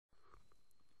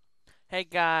Hey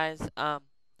guys,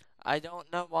 I don't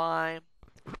know why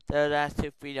the last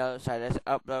two videos I just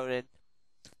uploaded,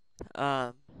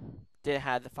 um, didn't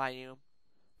have the volume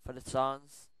for the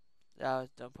songs that I was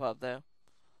gonna put up there.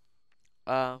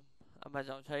 I'm not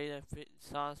gonna tell you the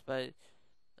songs, but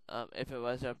if it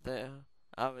was up there,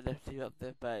 I would definitely up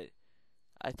there. But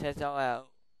I tested all out,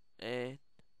 and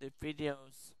the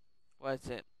videos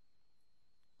wasn't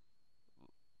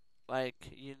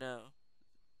like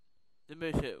the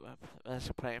music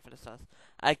was playing for the songs.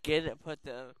 I get it, put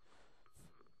the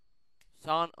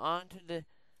song onto the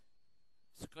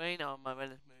screen on my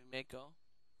Venice Movie Maker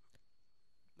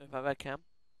with my webcam.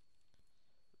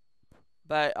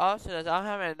 But also, I'm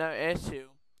having another issue.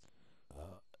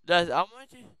 I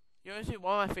want you to see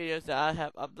one of my videos that I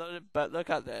have uploaded, but look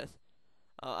at this.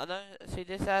 I know, see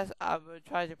this as I will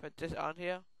try to put this on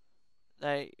here,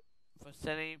 like for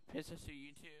sending pictures to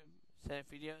YouTube, sending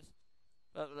videos.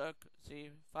 But look, see,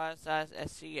 file size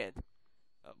SCN.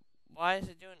 Why is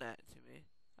it doing that to me?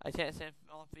 I can't send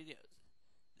all videos.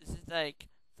 This is like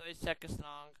 30 seconds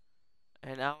long,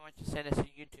 and I want to send this to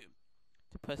YouTube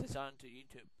to put this onto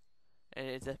YouTube. And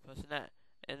it's just posting that.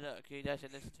 And look, you guys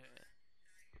should listen to it.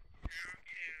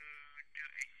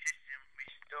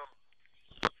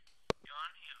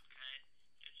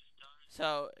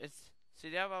 So it's see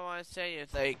that what I want to say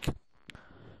is like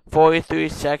 43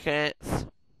 seconds.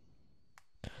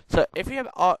 So if you have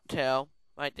alt tail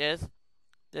like this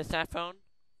iPhone,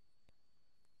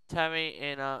 tell me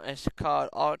and it's called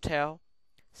alt tail.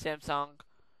 Samsung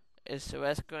is the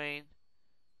red screen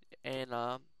and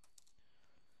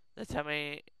tell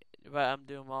me what I'm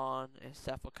doing wrong and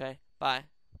stuff. Okay, bye.